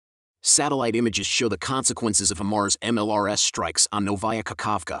Satellite images show the consequences of HIMARS MLRS strikes on Novaya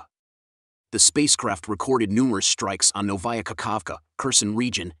Kakhovka. The spacecraft recorded numerous strikes on Novaya Kakhovka, Kherson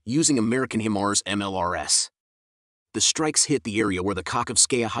region, using American HIMARS MLRS. The strikes hit the area where the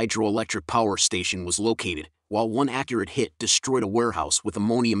Kakhovskaya hydroelectric power station was located, while one accurate hit destroyed a warehouse with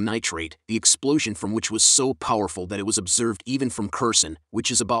ammonium nitrate, the explosion from which was so powerful that it was observed even from Kherson,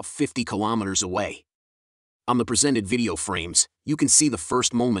 which is about 50 kilometers away. On the presented video frames, you can see the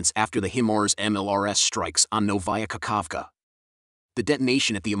first moments after the HIMARS MLRS strikes on Novaya Kakhovka. The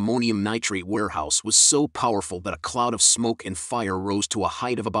detonation at the ammonium nitrate warehouse was so powerful that a cloud of smoke and fire rose to a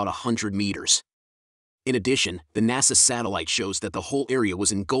height of about 100 meters. In addition, the NASA satellite shows that the whole area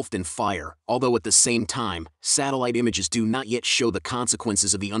was engulfed in fire, although at the same time, satellite images do not yet show the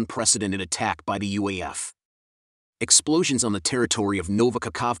consequences of the unprecedented attack by the UAF. Explosions on the territory of Nova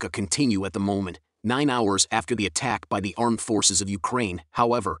Kakhovka continue at the moment, 9 hours after the attack by the armed forces of Ukraine.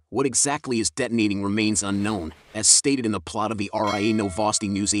 However, what exactly is detonating remains unknown, as stated in the plot of the RIA Novosti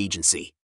news agency.